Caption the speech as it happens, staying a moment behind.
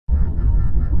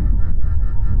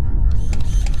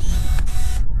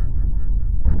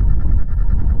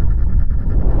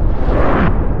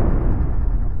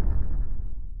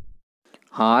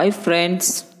Hi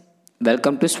friends,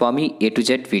 welcome to Swamy A to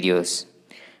Z videos.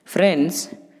 Friends,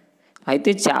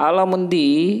 అయితే చాలామంది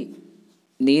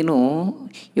నేను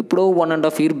ఎప్పుడో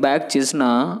 1.5 year బ్యాక్ చేసిన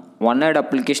OneAd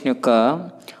అప్లికేషన్ యొక్క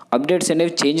అప్డేట్స్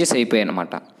అనేవి చేంజెస్ అయిపోయాయి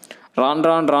అన్నమాట.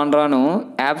 రాను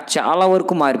యాప్ చాలా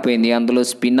వరకు మారిపోయింది. అందులో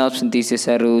స్పిన్ ఆప్షన్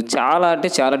తీసేశారు.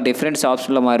 చాలా డిఫరెంట్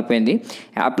ఆప్షన్లో మారిపోయింది.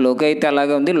 యాప్ లోకి అయితే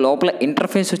అలాగే ఉంది, లోపల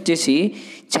ఇంటర్ఫేస్ వచ్చేసి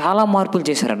చాలా మార్పులు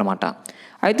చేశారన్నమాట.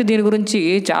 అయితే దీని గురించి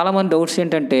చాలామంది డౌట్స్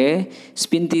ఏంటంటే,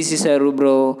 స్పిన్ తీసేశారు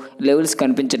బ్రో, లెవెల్స్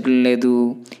కనిపించట్లేదు లేదు,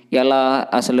 ఎలా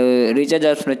అసలు రీఛార్జ్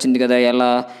ఆప్షన్ వచ్చింది కదా ఎలా,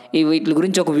 వీటి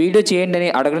గురించి ఒక వీడియో చేయండి అని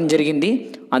అడగడం జరిగింది.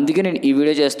 అందుకే నేను ఈ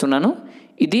వీడియో చేస్తున్నాను.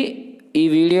 ఈ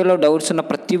వీడియోలో డౌట్స్ ఉన్న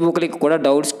ప్రతి ఒక్కరికి కూడా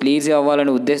డౌట్స్ క్లియర్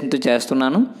అవ్వాలనే ఉద్దేశంతో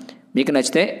చేస్తున్నాను. మీకు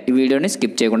నచ్చితే ఈ వీడియోని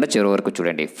స్కిప్ చేయకుండా చివరి వరకు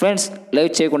చూడండి. ఫ్రెండ్స్,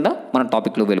 లైవ్ చేయకుండా మన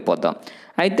టాపిక్లో వెళ్ళిపోద్దాం.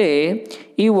 అయితే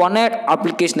ఈ OneAd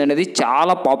అప్లికేషన్ అనేది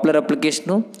చాలా పాపులర్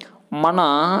అప్లికేషను. మన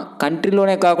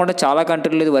కంట్రీలోనే కాకుండా చాలా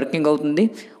కంట్రీలో ఇది వర్కింగ్ అవుతుంది.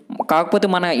 కాకపోతే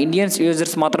మన ఇండియన్స్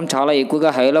యూజర్స్ మాత్రం చాలా ఎక్కువగా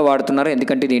హైలో వాడుతున్నారు,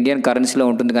 ఎందుకంటే ఇది ఇండియన్ కరెన్సీలో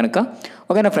ఉంటుంది కనుక.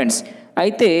 ఓకేనా ఫ్రెండ్స్,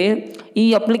 అయితే ఈ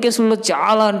అప్లికేషన్లో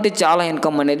చాలా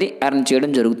ఇన్కమ్ అనేది ఎర్న్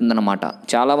చేయడం జరుగుతుందన్నమాట.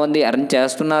 చాలామంది ఎర్న్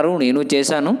చేస్తున్నారు, నేను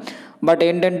చేశాను. బట్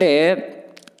ఏంటంటే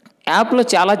యాప్లో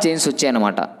చాలా చేంజెస్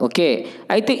వచ్చాయన్నమాట. ఓకే,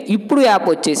 అయితే ఇప్పుడు యాప్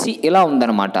వచ్చేసి ఇలా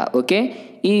ఉందన్నమాట. ఓకే,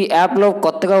 ఈ యాప్లో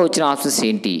కొత్తగా వచ్చిన ఆప్షన్స్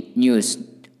ఏంటి? న్యూస్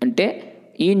అంటే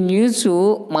ఈ న్యూస్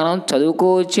మనం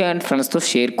చదువుకోవచ్చు అండ్ ఫ్రెండ్స్తో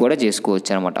షేర్ కూడా చేసుకోవచ్చు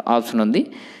అనమాట, ఆప్షన్ ఉంది.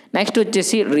 నెక్స్ట్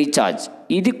వచ్చేసి రీఛార్జ్,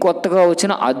 ఇది కొత్తగా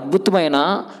వచ్చిన అద్భుతమైన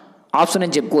ఆప్షన్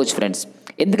అని చెప్పుకోవచ్చు ఫ్రెండ్స్.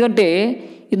 ఎందుకంటే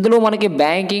ఇందులో మనకి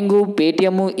బ్యాంకింగ్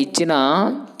పేటిఎం ఇచ్చిన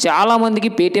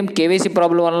చాలామందికి పేటిఎం కేవైసీ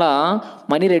ప్రాబ్లం వల్ల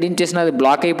మనీ రెడీమ్ చేసిన అది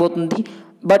బ్లాక్ అయిపోతుంది.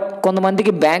 బట్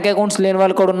కొంతమందికి బ్యాంక్ అకౌంట్స్ లేని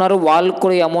వాళ్ళు కూడా ఉన్నారు, వాళ్ళకి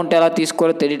కూడా ఈ అమౌంట్ ఎలా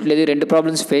తీసుకోవాలో తెలియట్లేదు. రెండు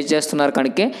ప్రాబ్లమ్స్ ఫేస్ చేస్తున్నారు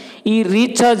కనుక ఈ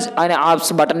రీఛార్జ్ అనే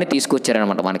ఆప్స్ బటన్ని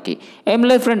తీసుకొచ్చారనమాట. మనకి ఏం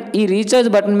లేదు ఫ్రెండ్, ఈ రీఛార్జ్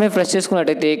బటన్ మీద ప్రెస్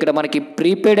చేసుకున్నట్టయితే ఇక్కడ మనకి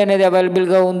ప్రీపెయిడ్ అనేది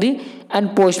అవైలబుల్గా ఉంది అండ్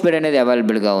పోస్ట్ పెయిడ్ అనేది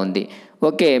అవైలబుల్గా ఉంది.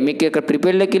 ఓకే, మీకు ఇక్కడ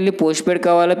ప్రీపెయిడ్లోకి వెళ్ళి పోస్ట్ పెయిడ్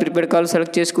కావాలా ప్రీపెయిడ్ కావాలో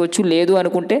సెలెక్ట్ చేసుకోవచ్చు. లేదు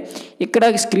అనుకుంటే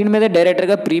ఇక్కడ స్క్రీన్ మీద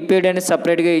డైరెక్ట్గా ప్రీపెయిడ్ అనేది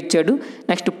సపరేట్గా ఇచ్చాడు,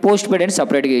 నెక్స్ట్ పోస్ట్ పెయిడ్ అనేది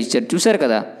సపరేట్గా ఇచ్చాడు, చూసారు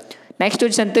కదా. నెక్స్ట్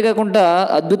వచ్చి అంతేకాకుండా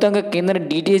అద్భుతంగా కింద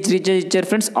డిటిహెచ్ రీఛార్జ్ ఇచ్చారు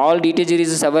ఫ్రెండ్స్. ఆల్ డిటిహెచ్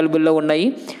రీఛార్జ్ అవైలబుల్లో ఉన్నాయి.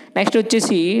 నెక్స్ట్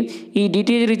వచ్చేసి ఈ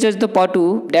డిటిహెచ్ రీఛార్జ్తో పాటు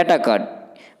డేటా కార్డ్,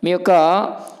 మీ యొక్క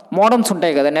మోడమ్స్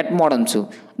ఉంటాయి కదా, నెట్ మోడమ్స్,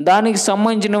 దానికి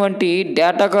సంబంధించినటువంటి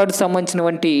డేటా కార్డు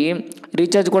సంబంధించినటువంటి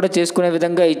రీఛార్జ్ కూడా చేసుకునే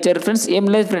విధంగా ఇచ్చారు ఫ్రెండ్స్. ఏం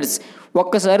లేదు ఫ్రెండ్స్,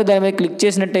 ఒక్కసారి దాని మీద క్లిక్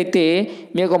చేసినట్టయితే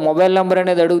మీ యొక్క మొబైల్ నెంబర్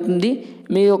అనేది అడుగుతుంది.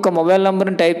 మీ యొక్క మొబైల్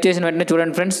నెంబర్ని టైప్ చేసిన వెంటనే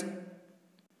చూడండి ఫ్రెండ్స్,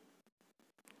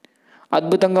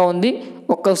 అద్భుతంగా ఉంది.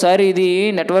 ఒక్కసారి ఇది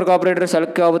నెట్వర్క్ ఆపరేటర్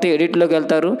సెలెక్ట్ కాకపోతే ఎడిట్లోకి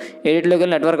వెళ్తారు, ఎడిట్లోకి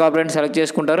వెళ్ళి నెట్వర్క్ ఆపరేటర్ సెలెక్ట్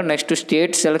చేసుకుంటారు, నెక్స్ట్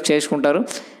స్టేట్ సెలెక్ట్ చేసుకుంటారు.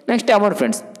 నెక్స్ట్ అమౌంట్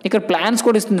ఫ్రెండ్స్, ఇక్కడ ప్లాన్స్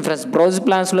కూడా ఇస్తుంది ఫ్రెండ్స్. బ్రౌజ్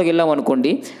ప్లాన్స్లోకి వెళ్ళాం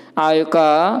అనుకోండి, ఆ యొక్క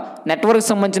నెట్వర్క్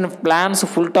సంబంధించిన plans,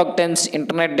 full talk times,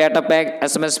 internet data pack,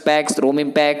 SMS packs,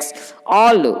 roaming packs,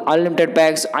 unlimited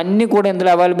packs అన్నీ కూడా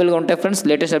ఇందులో అవైలబుల్గా ఉంటాయి friends.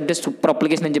 Latest updates, super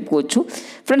application అని చెప్పుకోవచ్చు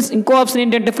ఫ్రెండ్స్. ఇంకో ఆప్షన్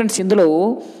ఏంటంటే ఫ్రెండ్స్, ఇందులో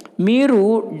మీరు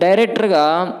డైరెక్ట్గా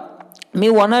మీ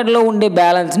OneAdలో ఉండే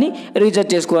బ్యాలెన్స్ని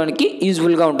రీఛార్జ్ చేసుకోవడానికి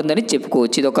యూజ్ఫుల్గా ఉంటుందని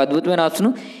చెప్పుకోవచ్చు. ఇది ఒక అద్భుతమైన ఆప్షన్.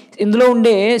 ఇందులో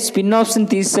ఉండే స్పిన్ ఆప్షన్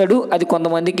తీసాడు, అది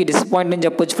కొంతమందికి డిసప్పాయింట్ అని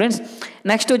చెప్పొచ్చు ఫ్రెండ్స్.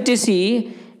 నెక్స్ట్ వచ్చేసి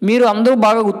మీరు అందరూ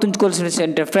బాగా గుర్తుంచుకోవాల్సిన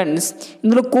ఏంటంటే ఫ్రెండ్స్,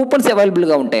 ఇందులో కూపన్స్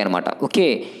అవైలబుల్గా ఉంటాయి అన్నమాట. ఓకే,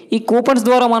 ఈ కూపన్స్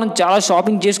ద్వారా మనం చాలా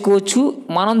షాపింగ్ చేసుకోవచ్చు.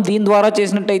 మనం దీని ద్వారా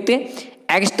చేసినట్టయితే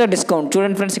ఎక్స్ట్రా డిస్కౌంట్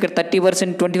చూడండి ఫ్రెండ్స్, ఇక్కడ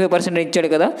 30%, 25% ఇచ్చాడు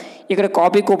కదా. ఇక్కడ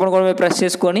కాపీ కూపన్ కూడా ప్రెస్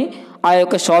చేసుకొని ఆ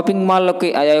యొక్క షాపింగ్ మాల్లోకి,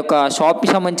 ఆ యొక్క షాప్కి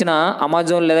సంబంధించిన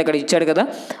అమెజాన్ లేదా ఇక్కడ ఇచ్చాడు కదా,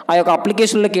 ఆ యొక్క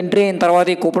అప్లికేషన్లోకి ఎంట్రీ అయిన తర్వాత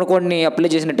ఈ కూపన్ కోడ్ని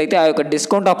అప్లై చేసినట్టయితే ఆ యొక్క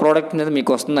డిస్కౌంట్ ఆ ప్రోడక్ట్ మీద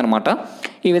మీకు వస్తుందన్నమాట.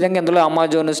 ఈ విధంగా ఇందులో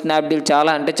అమెజాన్, స్నాప్డీల్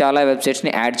చాలా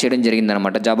వెబ్సైట్స్ని యాడ్ చేయడం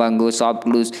జరిగిందనమాట. జబాంగ్, షాప్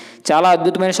క్లూస్, చాలా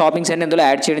అద్భుతమైన షాపింగ్స్ అన్ని ఇందులో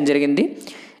యాడ్ చేయడం జరిగింది.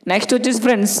 నెక్స్ట్ వచ్చేసి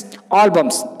ఫ్రెండ్స్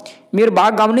ఆల్బమ్స్, మీరు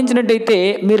బాగా గమనించినట్టయితే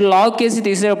మీరు లాక్ చేసి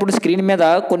తీసేటప్పుడు స్క్రీన్ మీద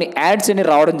కొన్ని యాడ్స్ అనేవి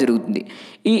రావడం జరుగుతుంది.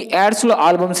 ఈ యాడ్స్లో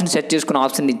ఆల్బమ్స్ని సెట్ చేసుకునే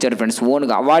ఆప్షన్ ఇచ్చారు ఫ్రెండ్స్.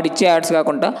 ఓన్గా వాడిచ్చే యాడ్స్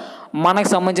కాకుండా మనకు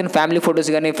సంబంధించిన ఫ్యామిలీ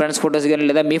ఫొటోస్ కానీ, ఫ్రెండ్స్ ఫొటోస్ కానీ,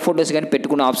 లేదా మీ ఫొటోస్ కానీ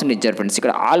పెట్టుకునే ఆప్షన్ ఇచ్చారు ఫ్రెండ్స్.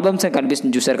 ఇక్కడ ఆల్బమ్స్ అని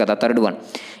కనిపిస్తుంది, చూసారు కదా, థర్డ్ వన్.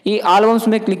 ఈ ఆల్బమ్స్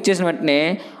మీద క్లిక్ చేసిన వెంటనే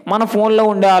మన ఫోన్లో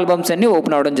ఉండే ఆల్బమ్స్ అన్నీ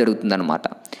ఓపెన్ అవ్వడం జరుగుతుంది అనమాట.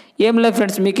 ఏం లేదు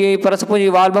ఫ్రెండ్స్, మీకు ఫర్ సపోజ్ ఈ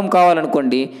ఆల్బమ్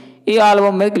కావాలనుకోండి, ఈ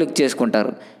ఆల్బమ్ మీద క్లిక్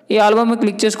చేసుకుంటారు. ఈ ఆల్బమ్ మీద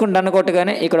క్లిక్ చేసుకుని డన్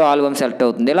కొట్టగానే ఇక్కడ ఆల్బమ్ సెలెక్ట్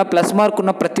అవుతుంది. ఇలా ప్లస్ మార్క్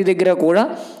ఉన్న ప్రతి దగ్గర కూడా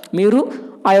మీరు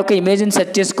ఆ యొక్క ఇమేజ్ని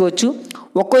సెట్ చేసుకోవచ్చు.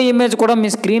 ఒక్కో ఇమేజ్ కూడా మీ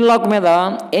స్క్రీన్ లాక్ మీద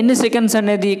ఎన్ని సెకండ్స్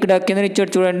అనేది ఇక్కడ కింద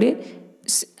ఇచ్చాడు చూడండి,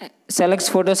 సెలెక్ట్స్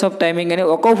ఫొటోస్ ఆఫ్ టైమింగ్ అని,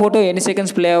 ఒక్కో ఫోటో ఎన్ని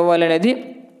సెకండ్స్ ప్లే అవ్వాలి అనేది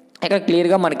ఇక్కడ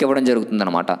క్లియర్గా మనకి ఇవ్వడం జరుగుతుంది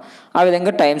అనమాట. ఆ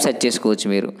విధంగా టైం సెట్ చేసుకోవచ్చు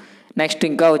మీరు. నెక్స్ట్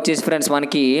ఇంకా వచ్చేసి ఫ్రెండ్స్,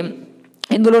 మనకి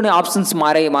ఇందులోని ఆప్షన్స్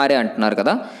మారే అంటున్నారు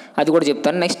కదా, అది కూడా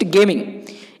చెప్తాను. నెక్స్ట్ గేమింగ్,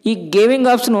 ఈ గేమింగ్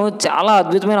ఆప్షన్ చాలా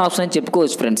అద్భుతమైన ఆప్షన్ అని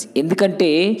చెప్పుకోవచ్చు ఫ్రెండ్స్. ఎందుకంటే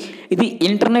ఇది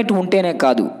ఇంటర్నెట్ ఉంటేనే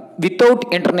కాదు, వితౌట్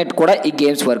ఇంటర్నెట్ కూడా ఈ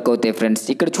గేమ్స్ వర్క్ అవుతాయి ఫ్రెండ్స్.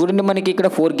 ఇక్కడ చూడండి, మనకి ఇక్కడ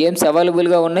 4 గేమ్స్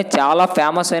అవైలబుల్గా ఉన్నాయి. చాలా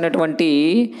ఫేమస్ అయినటువంటి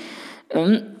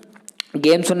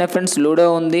గేమ్స్ ఉన్నాయి ఫ్రెండ్స్. లూడో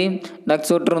ఉంది, నక్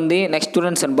షూటర్ ఉంది, నెక్స్ట్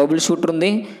చూడండి సార్ బబుల్ షూటర్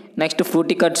ఉంది, నెక్స్ట్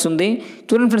ఫ్రూటీ కట్స్ ఉంది.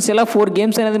 చూడండి ఫ్రెండ్స్, ఇలా 4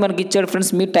 గేమ్స్ అనేది మనకి ఇచ్చాడు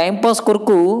ఫ్రెండ్స్. మీ టైంపాస్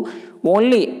కొరకు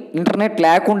ఓన్లీ ఇంటర్నెట్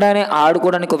లేకుండానే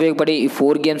ఆడుకోవడానికి ఉపయోగపడే ఈ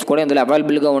 4 గేమ్స్ కూడా ఇందులో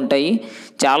అవైలబుల్గా ఉంటాయి.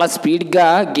 చాలా స్పీడ్గా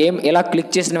గేమ్ ఇలా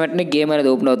క్లిక్ చేసిన వెంటనే గేమ్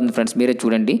అనేది ఓపెన్ అవుతుంది ఫ్రెండ్స్. మీరే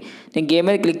చూడండి, నేను గేమ్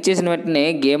అనేది క్లిక్ చేసిన వెంటనే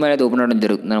గేమ్ అనేది ఓపెన్ అవ్వడం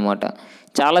జరుగుతుంది అనమాట.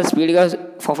 చాలా స్పీడ్గా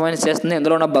పర్ఫార్మెన్స్ చేస్తుంది.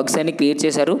 ఇందులో ఉన్న బగ్స్ అన్ని క్లియర్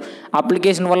చేశారు.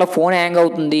 అప్లికేషన్ వల్ల ఫోన్ హ్యాంగ్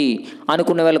అవుతుంది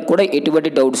అనుకునే వాళ్ళకి కూడా ఎటువంటి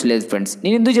డౌట్స్ లేదు ఫ్రెండ్స్.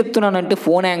 నేను ఎందుకు చెప్తున్నానంటే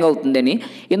ఫోన్ హ్యాంగ్ అవుతుందని,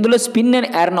 ఇందులో స్పిన్ అండ్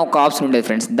ఎర్న్ ఒక ఆప్షన్ ఉండేది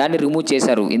ఫ్రెండ్స్. దాన్ని రిమూవ్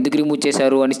చేశారు. ఎందుకు రిమూవ్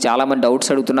చేశారు అని చాలామంది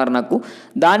డౌట్స్ అడుగుతున్నారు నాకు.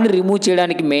 దాన్ని రిమూవ్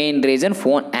చేయడానికి main reason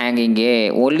phone హ్యాంగింగే.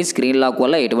 Only screen lock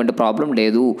వల్ల ఎటువంటి ప్రాబ్లం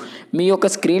లేదు. మీ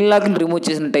యొక్క స్క్రీన్ లాక్ని రిమూవ్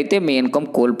చేసినట్టయితే మీ ఇన్కమ్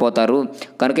కోల్పోతారు.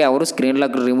 కనుక ఎవరు స్క్రీన్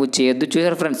లాక్ రిమూవ్ చేయొద్దు.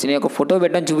 చూసారు ఫ్రెండ్స్, నేను ఒక ఫోటో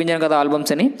పెట్టని చూపించాను కదా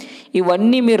ఆల్బమ్స్ అని.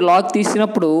 ఇవన్నీ మీరు లాక్ తీసినప్పుడు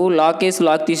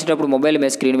మొబైల్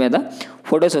మీద స్క్రీన్ మీద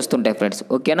ఫొటోస్ వస్తుంటాయి ఫ్రెండ్స్.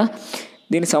 ఓకేనా,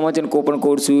 దీనికి సంబంధించిన కూపన్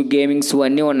కోడ్స్, గేమింగ్స్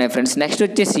అన్నీ ఉన్నాయి ఫ్రెండ్స్. నెక్స్ట్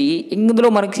వచ్చేసి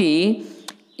ఇందులో మనకి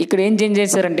ఇక్కడ ఏం చేంజ్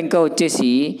చేశారంటే ఇంకా వచ్చేసి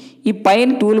ఈ పైన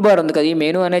టూల్ బార్ ఉంది కదా, ఈ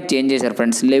మెనూ అనేది చేంజ్ చేశారు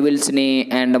ఫ్రెండ్స్. లెవెల్స్ని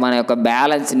అండ్ మన యొక్క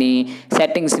బ్యాలెన్స్ని,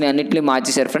 సెట్టింగ్స్ని అన్నింటినీ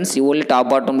మార్చేశారు ఫ్రెండ్స్. Only top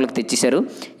బాటంలోకి తెచ్చేశారు.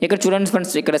 ఇక్కడ చూడండి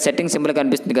ఫ్రెండ్స్, ఇక్కడ సెట్టింగ్ సింబల్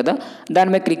కనిపిస్తుంది కదా, దాని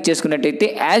మీద క్లిక్ చేసుకున్నట్టయితే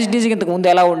యాజ్ ఇట్ ఈజ్ ఇంతకు ముందు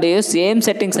ఎలా ఉండేయో సేమ్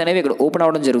సెట్టింగ్స్ అనేవి ఇక్కడ ఓపెన్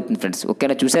అవ్వడం జరుగుతుంది ఫ్రెండ్స్.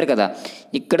 ఓకేనా, చూశారు కదా,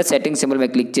 ఇక్కడ సెట్టింగ్ సింబల్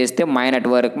మీద క్లిక్ చేస్తే my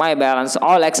network, my balance,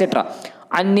 all etcetera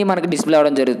అన్నీ మనకి డిస్ప్లే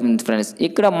అవ్వడం జరుగుతుంది ఫ్రెండ్స్.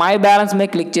 ఇక్కడ మై బ్యాలెన్స్ మీద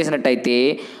క్లిక్ చేసినట్టయితే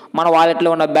మన వాలెట్లో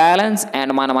ఉన్న బ్యాలెన్స్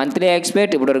అండ్ మన మంత్లీ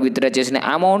ఎక్స్పెక్ట్, ఇప్పటివరకు విత్డ్రా చేసిన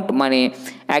అమౌంట్, మన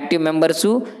యాక్టివ్ మెంబర్స్,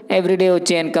 ఎవ్రీడే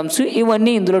వచ్చే ఇన్కమ్స్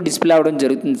ఇవన్నీ ఇందులో డిస్ప్లే అవ్వడం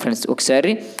జరుగుతుంది ఫ్రెండ్స్.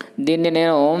 ఒకసారి దీన్ని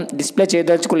నేను డిస్ప్లే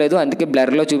చేయదలుచుకోలేదు, అందుకే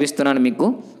బ్లర్లో చూపిస్తున్నాను మీకు.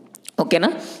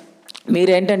 ఓకేనా,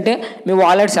 మీరేంటంటే మీ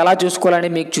వాలెట్స్ ఎలా చూసుకోవాలని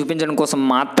మీకు చూపించడం కోసం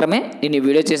మాత్రమే నేను ఈ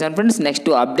వీడియో చేశాను ఫ్రెండ్స్. నెక్స్ట్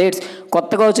అప్డేట్స్,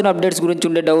 కొత్తగా వచ్చిన అప్డేట్స్ గురించి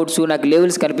ఉండే డౌట్స్, నాకు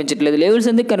లెవెల్స్ కనిపించట్లేదు, లెవెల్స్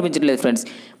ఎందుకు కనిపించట్లేదు ఫ్రెండ్స్,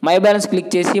 మై బ్యాలెన్స్ క్లిక్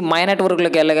చేసి మై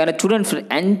నెట్వర్క్లోకి వెళ్ళగానే చూడండి ఫ్రెండ్స్,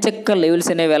 ఎంచక్క లెవెల్స్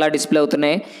అనేవి ఎలా డిస్ప్లే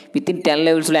అవుతున్నాయి, వితిన్ 10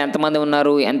 లెవెల్స్లో ఎంతమంది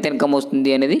ఉన్నారు, ఎంత ఇన్కమ్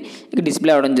వస్తుంది అనేది ఇక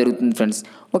డిస్ప్లే అవ్వడం జరుగుతుంది ఫ్రెండ్స్.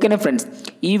 ఓకేనా ఫ్రెండ్స్,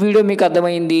 ఈ వీడియో మీకు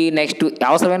అర్థమైంది. నెక్స్ట్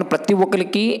అవసరమైన ప్రతి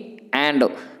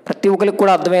ఒక్కరికి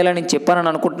కూడా అర్థమయ్యేలా నేను చెప్పానని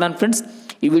అనుకుంటున్నాను ఫ్రెండ్స్.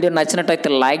 ఈ వీడియో నచ్చినట్టయితే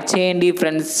లైక్ చేయండి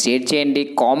ఫ్రెండ్స్, షేర్ చేయండి,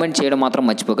 కామెంట్ చేయడం మాత్రం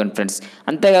మర్చిపోకండి ఫ్రెండ్స్.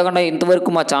 అంతేకాకుండా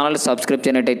ఇంతవరకు మా ఛానల్ సబ్స్క్రైబ్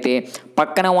చేయనట్టయితే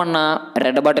పక్కన ఉన్న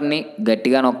రెడ్ బటన్ని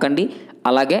గట్టిగా నొక్కండి,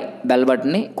 అలాగే బెల్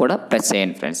బటన్ని కూడా ప్రెస్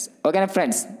చేయండి ఫ్రెండ్స్. ఓకేనా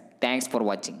ఫ్రెండ్స్, థ్యాంక్స్ ఫర్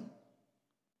వాచింగ్.